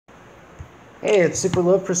Hey, it's Super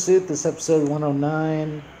Love Pursuit. This episode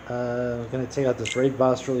 109. I'm gonna take out this raid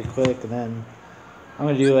boss really quick, and then I'm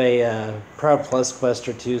gonna do a Proud Plus quest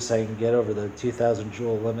or two so I can get over the 2,000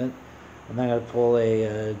 jewel limit, and then I'm gonna pull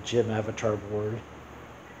a gym avatar board.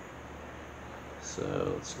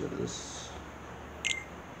 So let's go to this.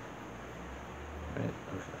 Right.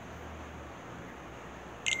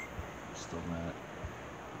 Okay. Still not.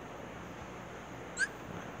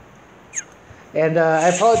 And I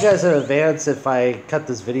apologize in advance if I cut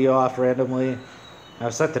this video off randomly. I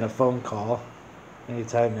was stuck in a phone call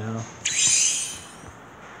anytime now.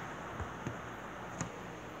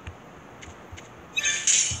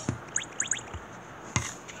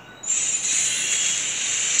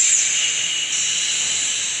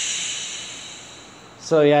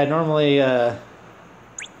 So yeah, normally I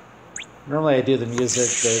do the music,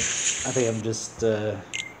 but I think I'm just not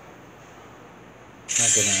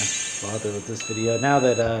gonna bother with this video now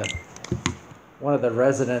that one of the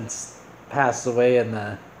residents passed away in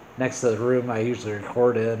the next to the room I usually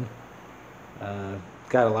record in.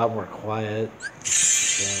 Got a lot more quiet.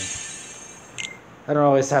 So I don't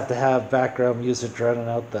always have to have background music drowning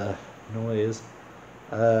out the noise.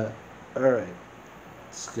 All right,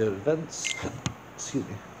 let's go to events. Excuse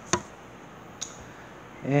me.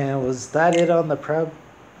 And was that it on the Proud?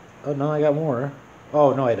 Oh no, I got more.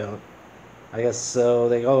 Oh no, I don't. I guess so.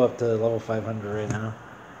 They go up to level 500 right now.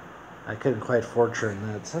 I couldn't quite fortune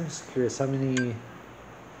that. So I'm just curious how many.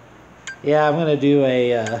 Yeah, I'm gonna do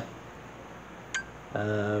a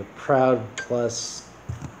Proud Plus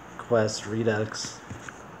Quest Redux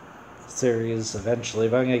series eventually,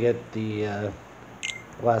 but I'm gonna get the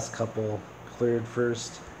last couple cleared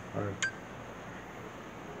first, or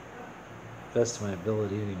best of my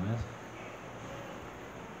ability, anyways.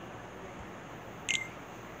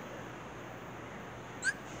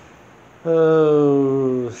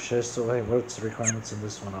 Oh, should I still wait? What's the requirements in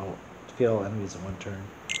this one? I'll defeat all enemies in one turn.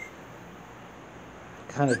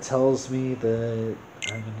 Kind of tells me that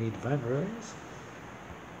I'm gonna need Divine Rise.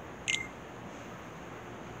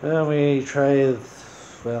 Well, we try,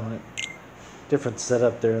 well, different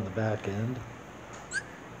setup there in the back end.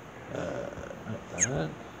 Not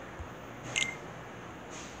that.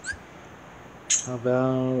 How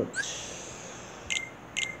about,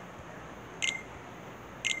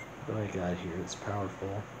 what do I got here? It's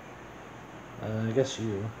powerful. I guess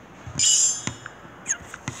you.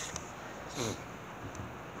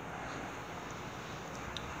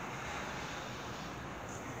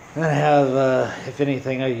 I have, if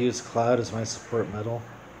anything, I use Cloud as my support metal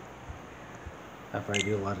after I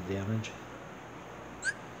do a lot of damage.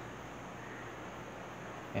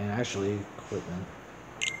 And actually, equipment.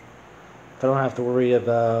 If I don't have to worry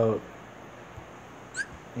about,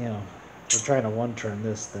 you know, if we're trying to one-turn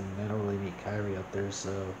this, then I don't really need Kyrie up there,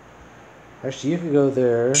 so... Actually, you could go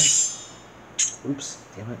there. Oops,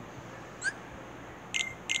 damn it.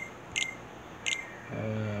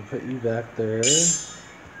 Put you back there.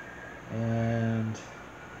 And...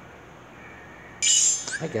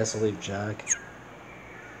 I guess I'll leave Jack.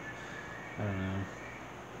 I don't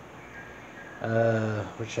know.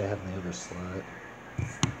 What should I have in the other slot?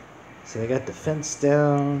 See, I got defense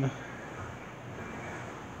down.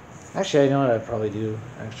 Actually, I know what I'd probably do.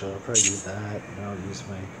 Actually, I'll probably do that, and I'll use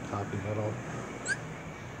my copy metal.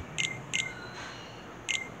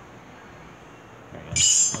 There you go.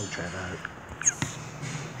 I'll try that.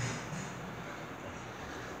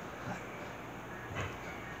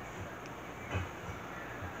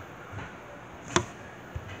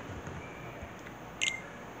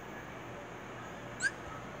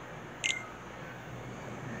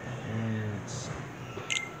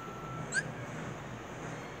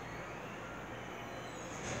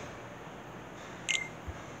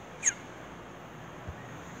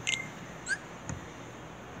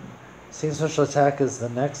 Same special attack as the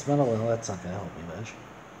next metal? Well, that's not going to help me much.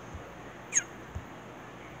 There's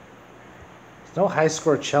no high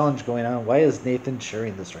score challenge going on. Why is Nathan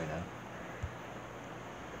sharing this right now?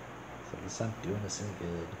 It's like it's not doing us any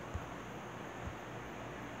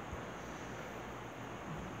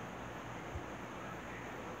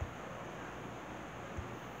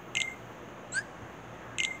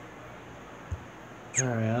good.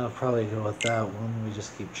 Alright, I'll probably go with that one. We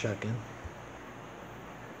just keep checking.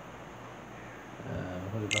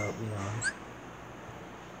 What about Leon?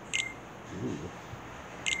 Ooh.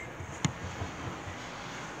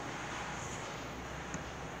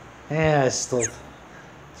 Yeah, still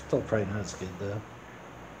probably not as good though.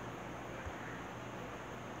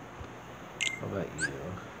 What about you?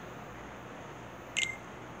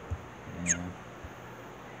 Yeah.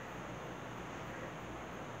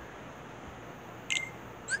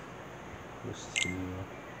 Boost to...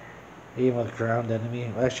 Even with ground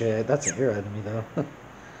enemy. Well, actually, that's an air enemy, though.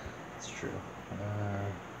 That's true.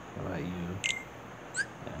 What about you?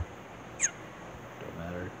 Yeah. Don't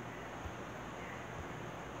matter.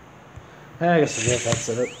 I guess we'll get that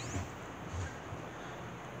set up.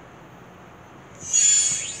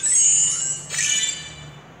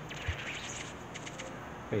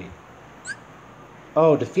 Wait.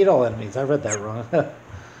 Oh, defeat all enemies. I read that wrong.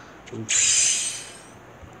 Oops.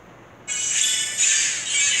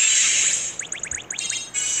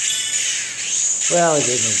 Well, it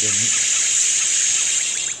didn't.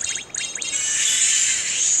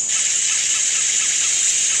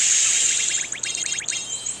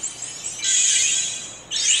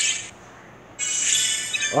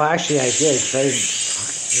 Well, actually, I did, because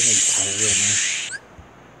I didn't.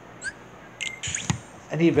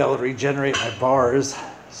 I need to be able to regenerate my bars,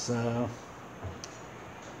 so.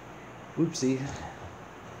 Whoopsie.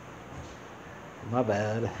 My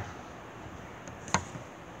bad.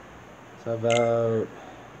 So about.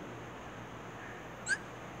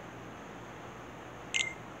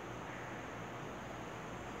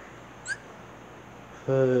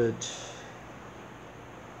 Put.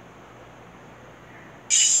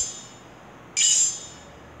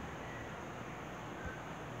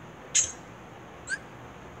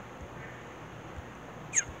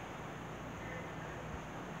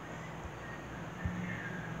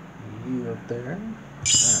 You up there.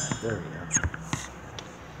 Alright, there we go.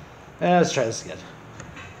 Let's try this again.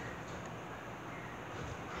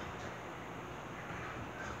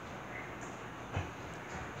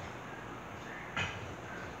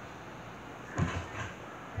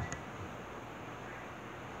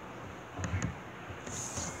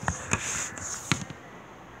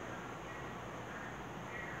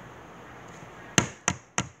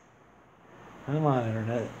 Come on,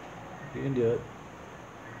 internet. You can do it.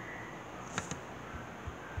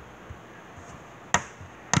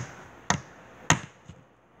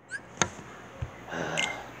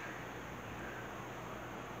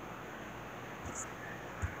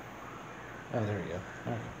 Oh, there we go.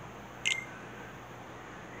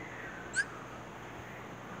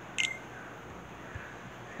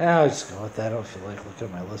 Okay. I'll just go with that. I don't feel like looking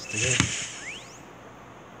at my list again.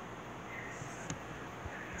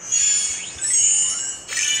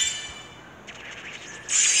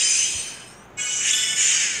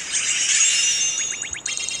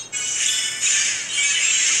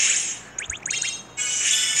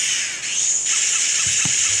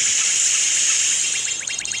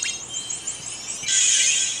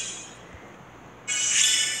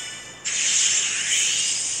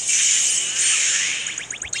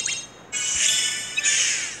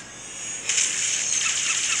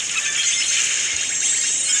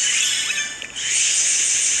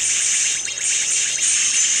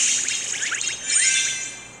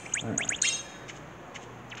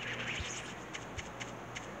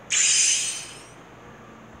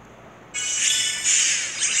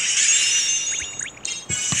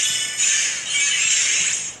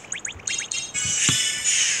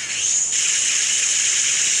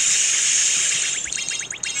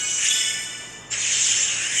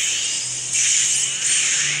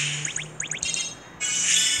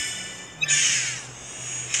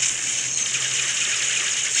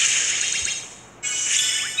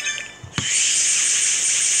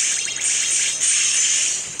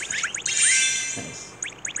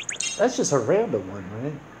 That's just a random one,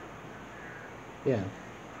 right? Yeah.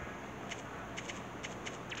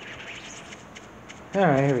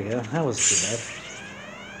 Alright, here we go. That was too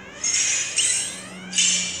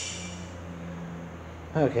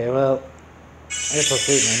bad. Okay, well, I guess I'll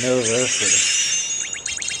save my Nova for...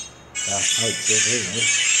 Well, I would save it anyway.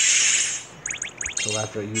 Until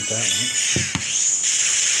after I use that one.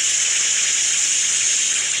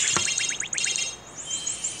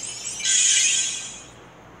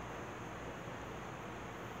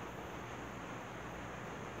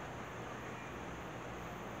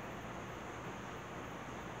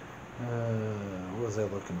 What was I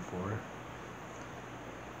looking for?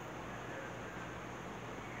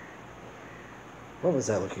 What was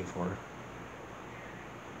I looking for?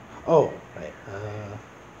 Oh, right.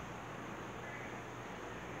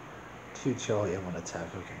 2 Charlie and 1 attack.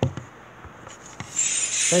 Okay.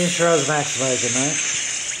 Making sure I was maximizing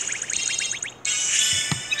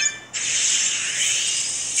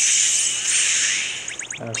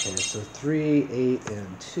that. Okay, so 3, 8,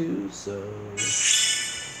 and 2. So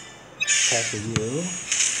attack of you.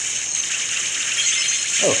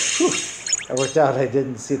 Oh, whew. That worked out. I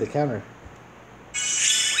didn't see the counter.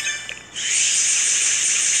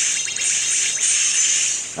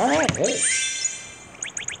 Alright, hey.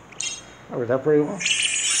 That worked out pretty well.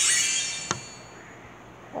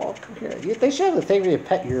 Oh, come here. They should have a thing where you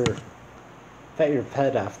pet your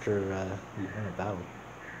pet after you win a battle.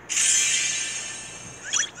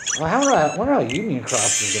 Well, I wonder how Union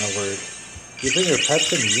Cross is gonna work. You bring your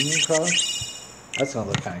pets in Union Cross? That's gonna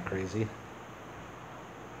look kind of crazy.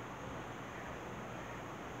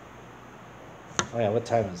 Oh yeah, what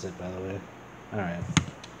time is it, by the way? All right.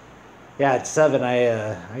 Yeah, it's 7.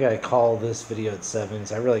 I gotta call this video at 7,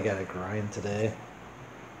 so I really gotta grind today,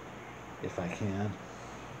 if I can.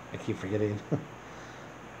 I keep forgetting.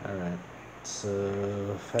 All right.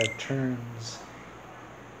 So 5 turns.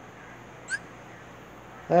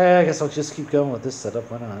 I guess I'll just keep going with this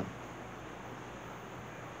setup. Why not?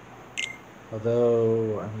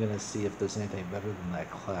 Although I'm gonna see if there's anything better than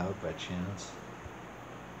that cloud by chance.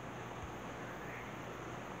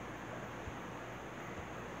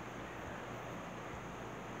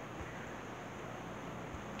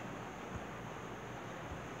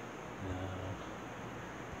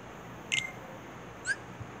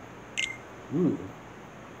 Ooh.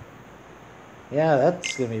 Yeah,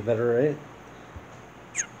 that's gonna be better, right?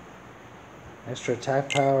 Extra attack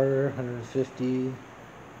power, 150.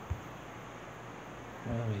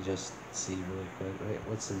 Let me just see really quick. Wait,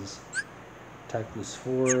 what's his attack boost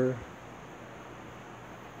 4?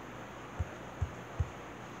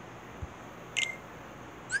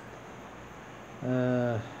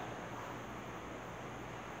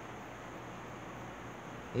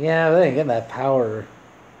 Yeah, they ain't getting that power.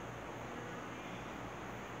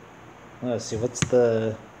 Let's see, what's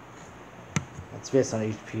the... It's based on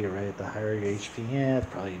HP, right? The higher your HP, yeah,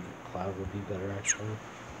 probably cloud would be better, actually.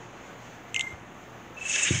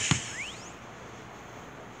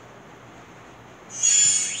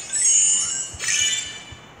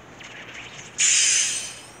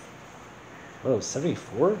 Oh,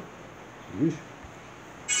 74? Yeesh.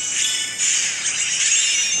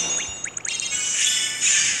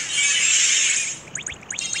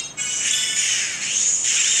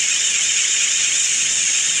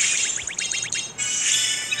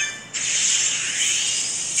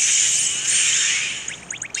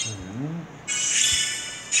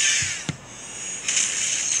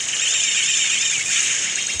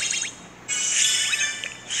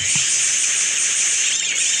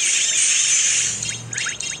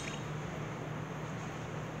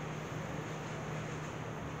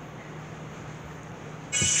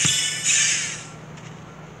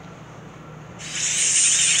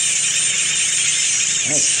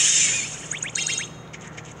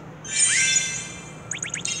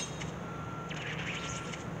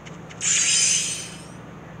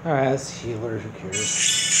 Alright, that's healer, who cares?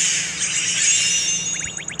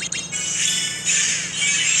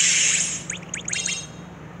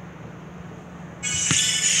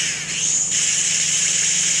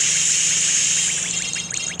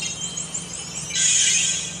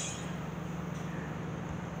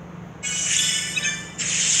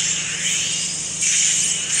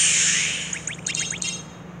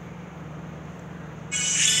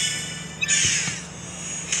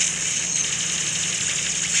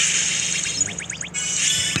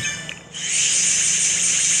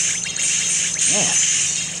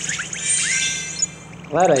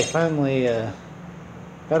 Glad I finally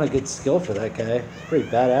found a good skill for that guy. It's pretty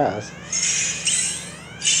badass.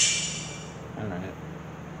 Alright.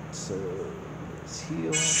 So, let's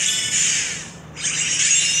heal.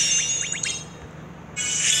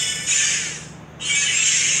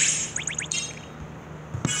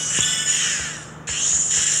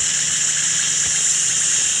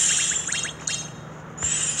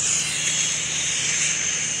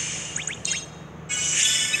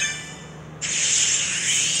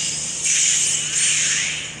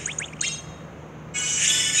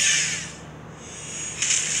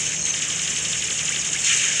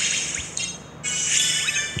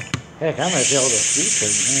 Heck, I might be able to sleep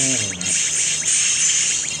it.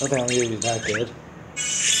 I don't think I'm gonna be that good.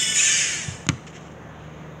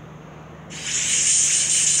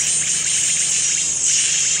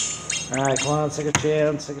 Alright, come on, second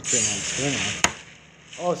chance, second chance. Come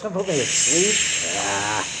on. Oh, it's gonna put me to sleep?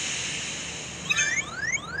 Ah.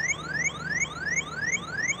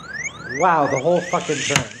 Wow, the whole fucking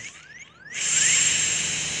turn.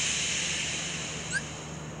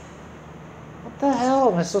 What the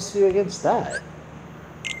hell am I supposed to do against that?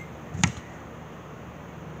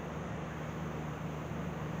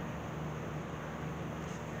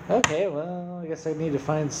 Okay, well, I guess I need to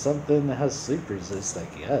find something that has sleep resist, I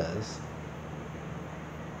guess.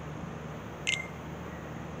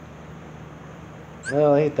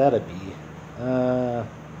 Well, ain't that a bee?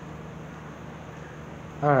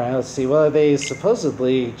 Alright, let's see. Well, they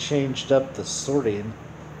supposedly changed up the sorting,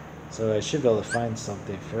 so I should be able to find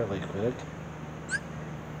something fairly quick.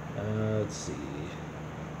 Let's see.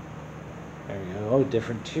 There we go. Oh,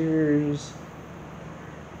 different tiers.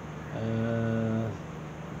 And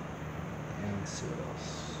let's see what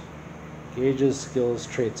else. Gauges, skills,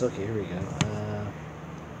 traits. Okay, here we go.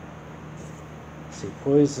 Let's see.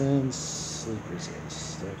 Poisons, sleep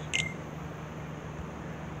resist. Okay.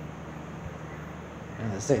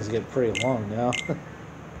 Man, this thing's getting pretty long now.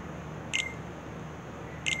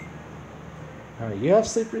 Alright, you have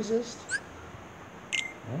sleep resist?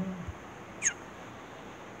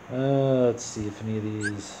 Let's see if any of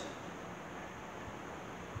these.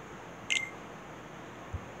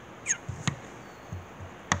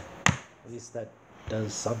 At least that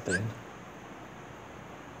does something.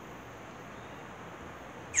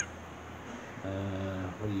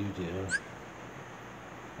 What do you do?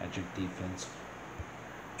 Magic defense.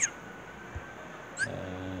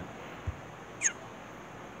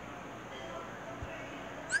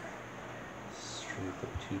 Straight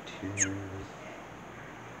up 2 tiers.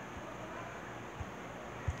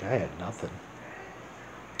 I had nothing.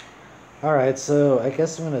 Alright, so I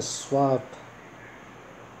guess I'm gonna swap.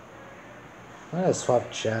 I'm gonna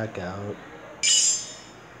swap Jack out.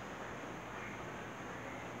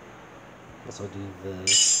 Guess I'll do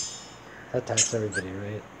this. That attacks everybody,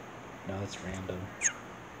 right? No, it's random.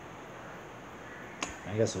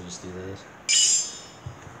 I guess we'll just do this.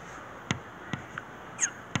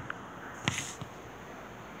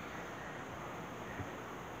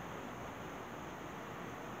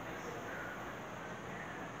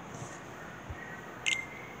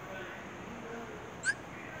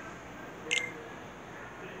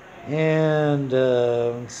 And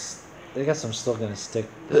I guess I'm still gonna stick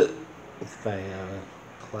with my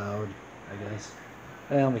cloud, I guess.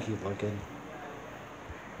 Let me keep looking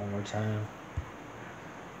one more time.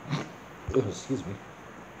 Oh, excuse me.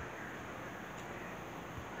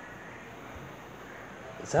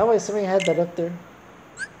 Is that why somebody had that up there?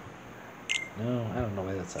 No, I don't know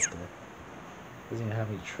why that's up there. Doesn't even have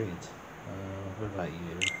any traits. What about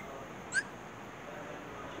you?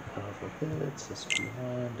 Powerful hits,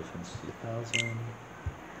 SP1, defense 2000.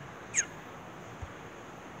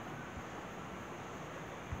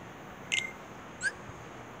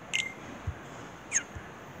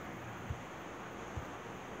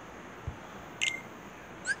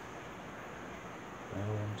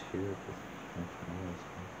 Here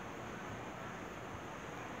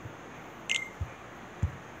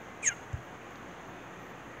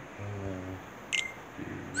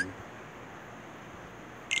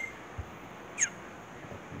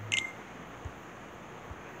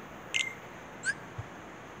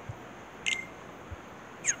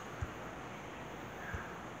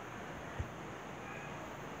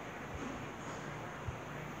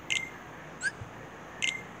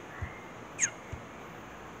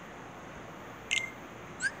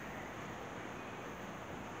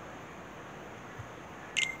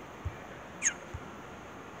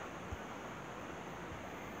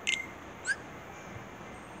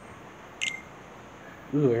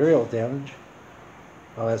Ooh, aerial damage.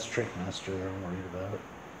 Oh, that's Trick Master that I'm worried about.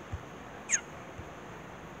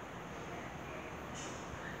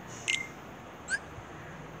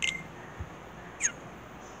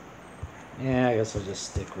 Yeah, I guess I'll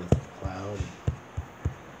just stick with Cloud.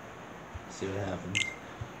 See what happens.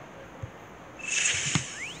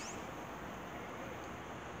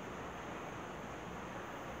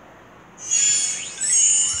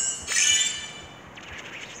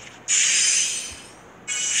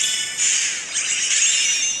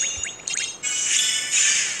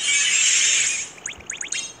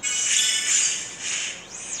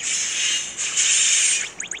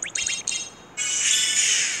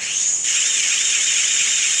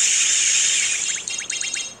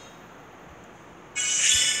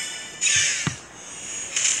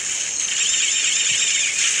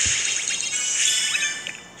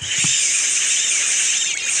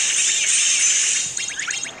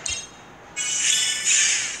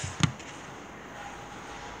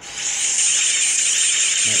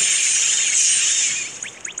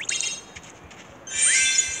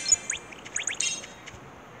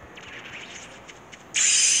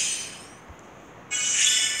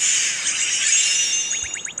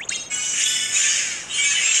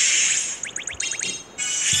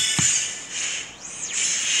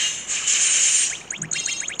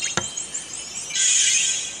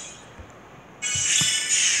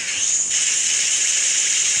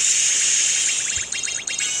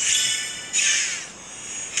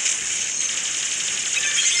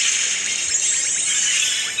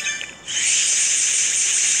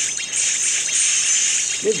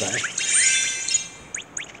 Goodbye.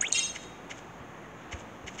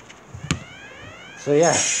 So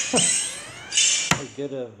yeah, we're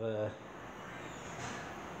good of,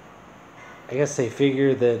 I guess they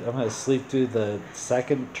figure that I'm going to sleep through the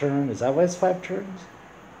second turn. Is that why it's 5 turns?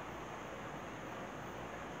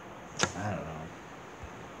 I don't know.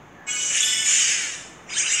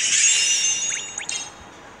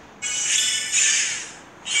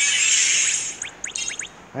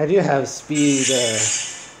 I do have speed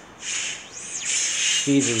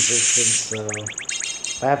resistance, so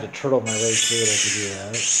if I have to turtle my way through it, I can do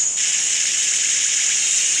that.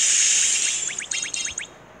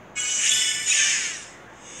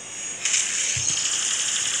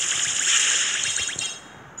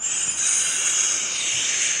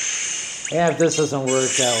 And if this doesn't work,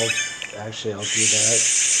 I'll do that.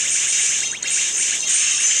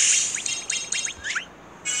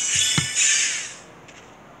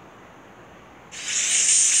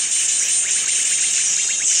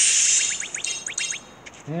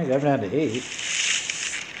 Yeah, I got down to 8.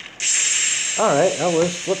 Alright, that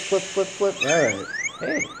works. Flip, flip, flip, flip. Alright.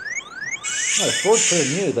 Hey. Not a 4 turn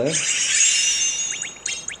you then.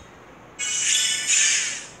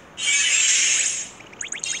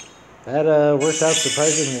 That worked out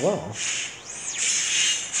surprisingly well.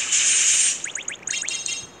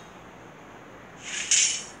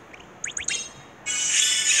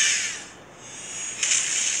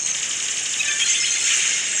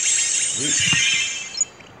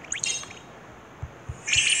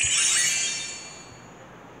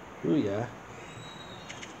 Ooh, yeah.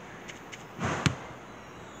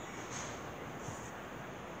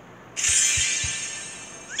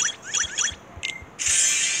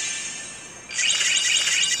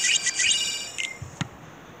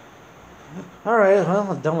 Alright,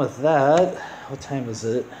 well, I'm done with that. What time is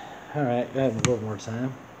it? Alright, I have a little more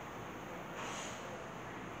time.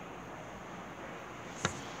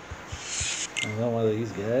 I got one of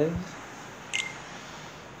these guys.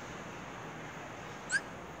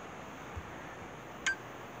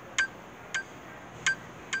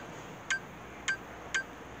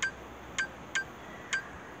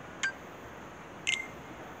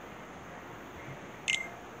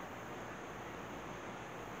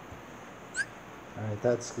 Alright,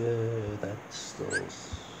 that's good. That's still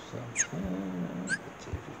something. Let's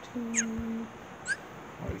see, 15.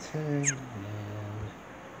 Or 10. And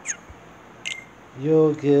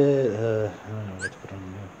you'll get, I don't know what to put on you.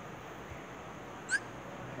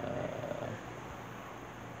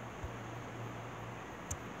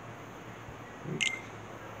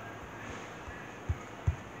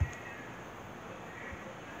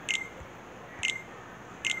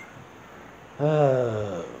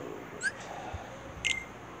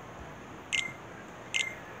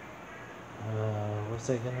 Was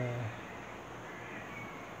I gonna?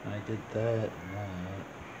 I did that and that.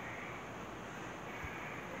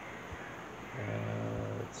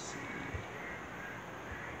 Let's see.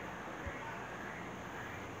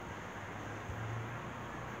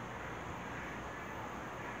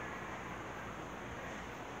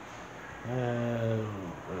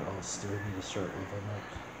 What else do we need to start leveling up?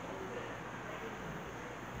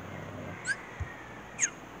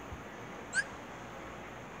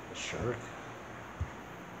 The shark.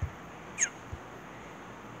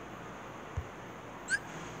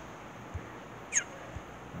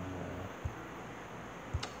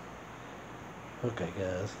 Hook, I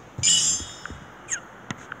guess.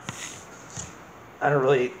 I don't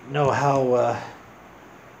really know how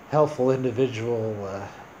helpful individual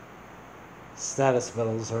status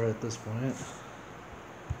medals are at this point.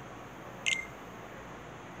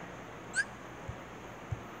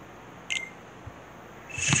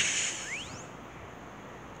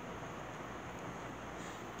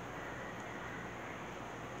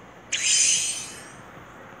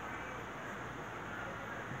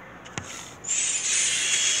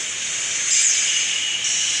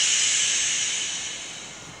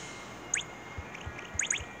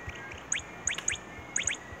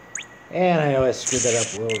 And I know I screwed that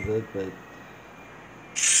up a little bit, but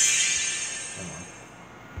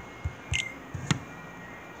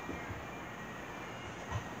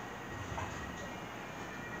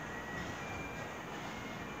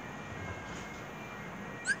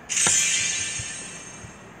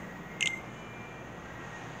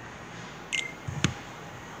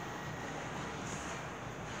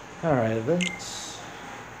alright, events.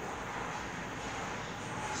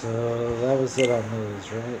 So that was it on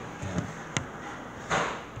those, right? Yeah.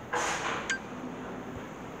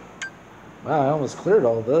 Wow, I almost cleared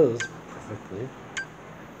all those perfectly.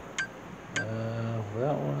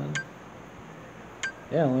 That one.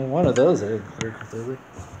 Yeah, only one of those I didn't clear completely.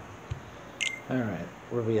 Alright,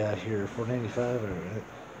 where are we at here? 495? Alright.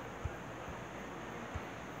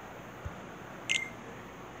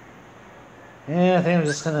 Yeah, I think I'm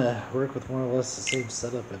just gonna work with more or less the same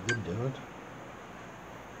setup I've been doing.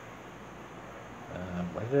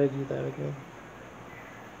 Why did I do that again?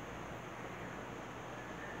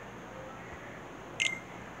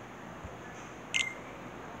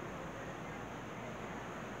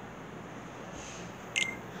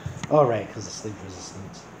 All right, because of sleep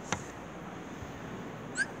resistance.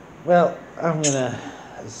 Well, I'm gonna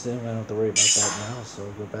assume I don't have to worry about that now, so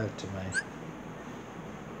I'll go back to my...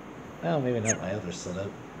 Well, maybe not my other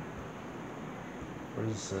setup.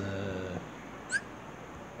 Where's,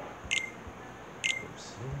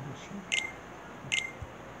 Oops.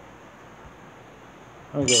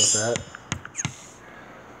 I'll go with that.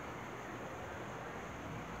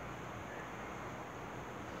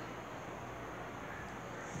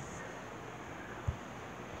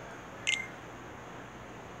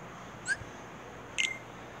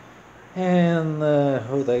 And,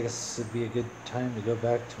 oh, I guess it'd be a good time to go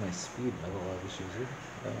back to my speed metal I was using.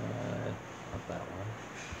 Not that one.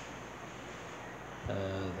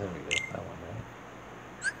 There we go, that one, right?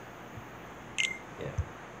 Yeah.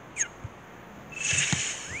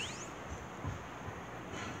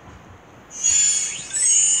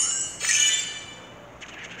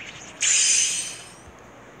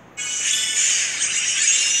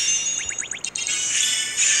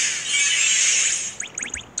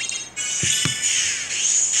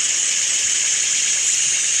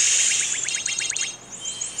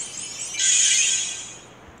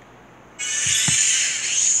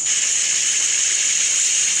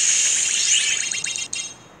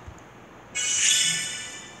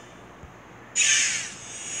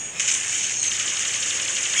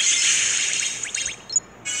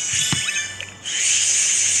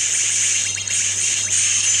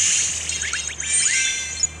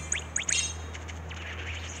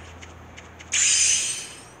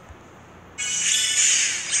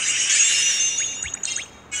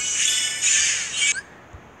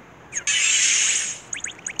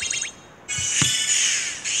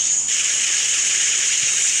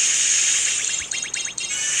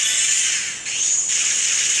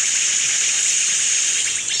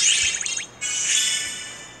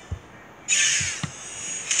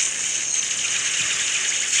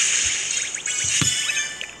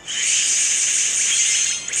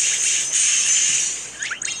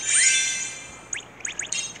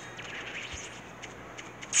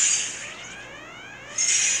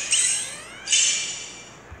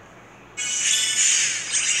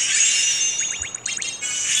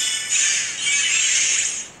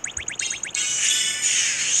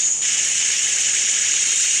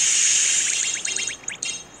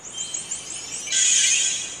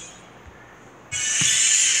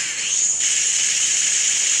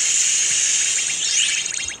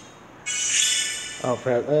 Oh,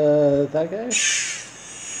 crap. That guy? I have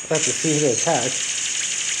to see who to attack.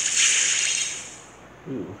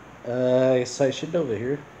 Ooh. I guess I should over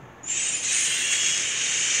here.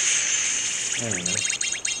 I don't know.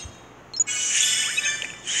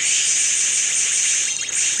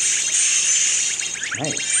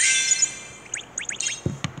 Nice.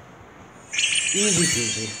 Easy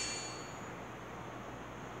peasy.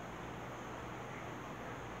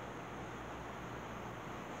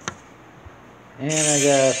 And I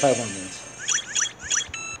got 5 more minutes.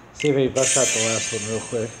 See if I bust out the last one real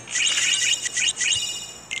quick.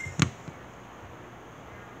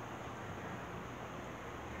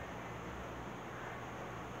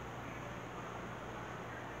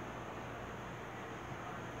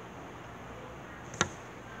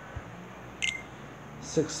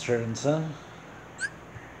 Six turns, huh?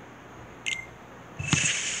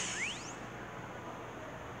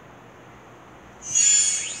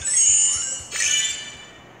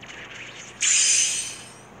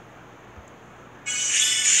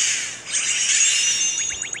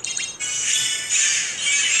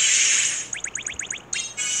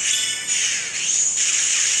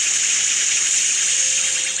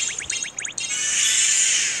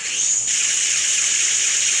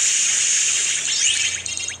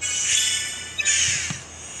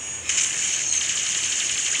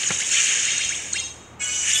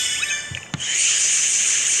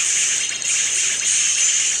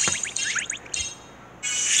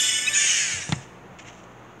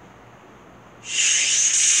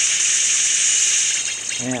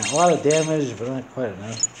 Yeah, a lot of damage, but not quite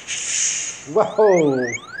enough. Whoa!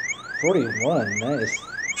 41, nice.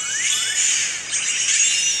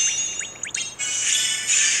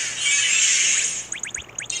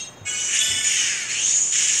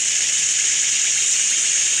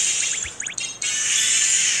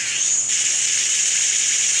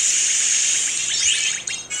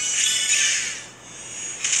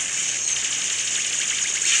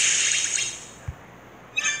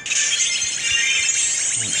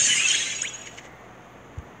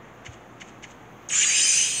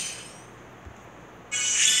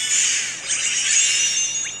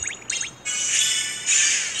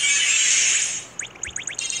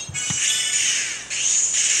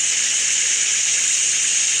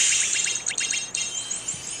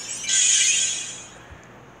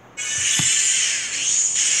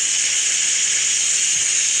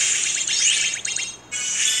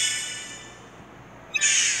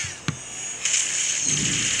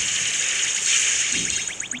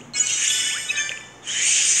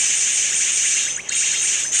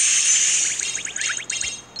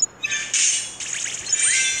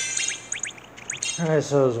 Alright,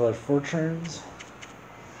 so it was what, 4 turns?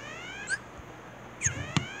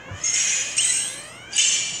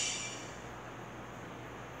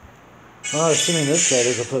 Well, assuming this guy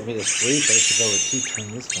doesn't put me to sleep, I should go with 2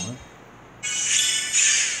 turn this one.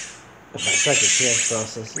 If my second chance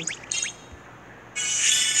processes.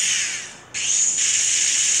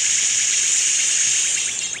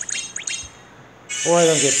 Or I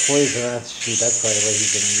don't get poison. That's probably what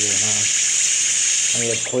he's gonna do, huh? I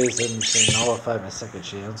get poison to nullify my second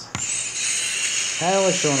chance. Kinda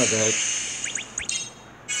like throwing a bet.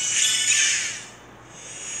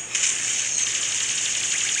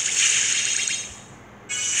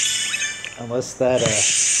 Unless that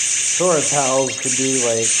Sword Pals can do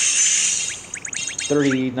like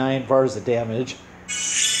 39 bars of damage.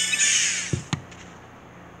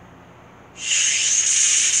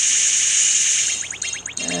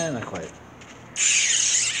 Not quite.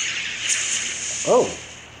 Oh,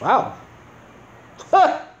 wow.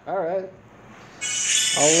 Alright.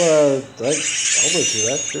 I'll live through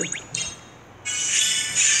that, sure.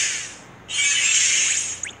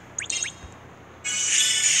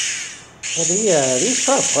 Well, these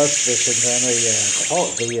Cross Plus missions and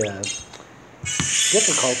the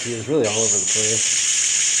difficulty is really all over the place.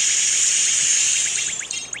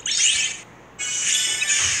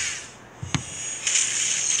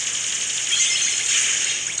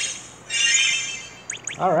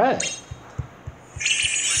 All right.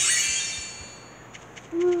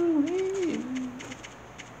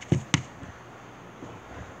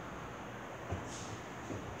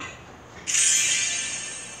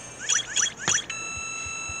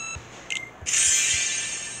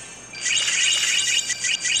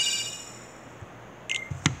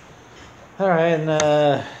 All right, and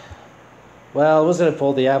well, I was gonna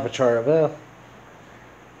pull the avatar, well.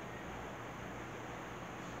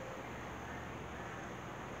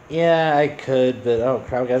 Yeah, I could, but oh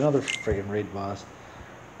crap, I got another friggin' raid boss.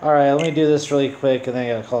 Alright, let me do this really quick and then I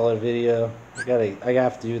gotta call it a video. I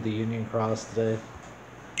have to do the Union Cross today.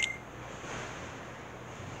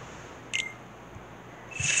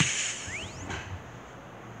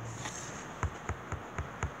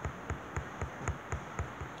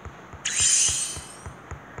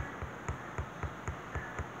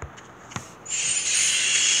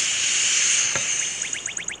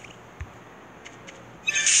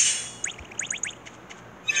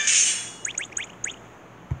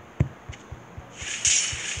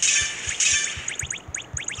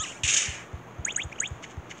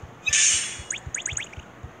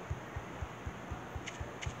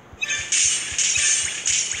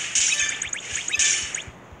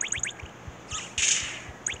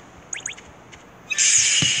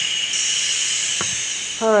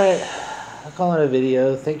 Alright, I'll call it a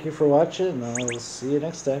video. Thank you for watching, and I'll see you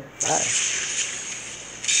next time. Bye.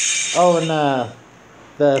 Oh, and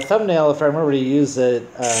the thumbnail, if I remember to use it,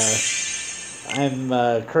 I'm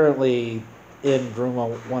currently in room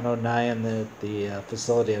 109 at the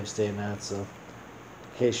facility I'm staying at, so in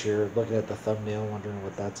case you're looking at the thumbnail wondering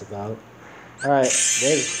what that's about. Alright,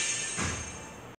 later.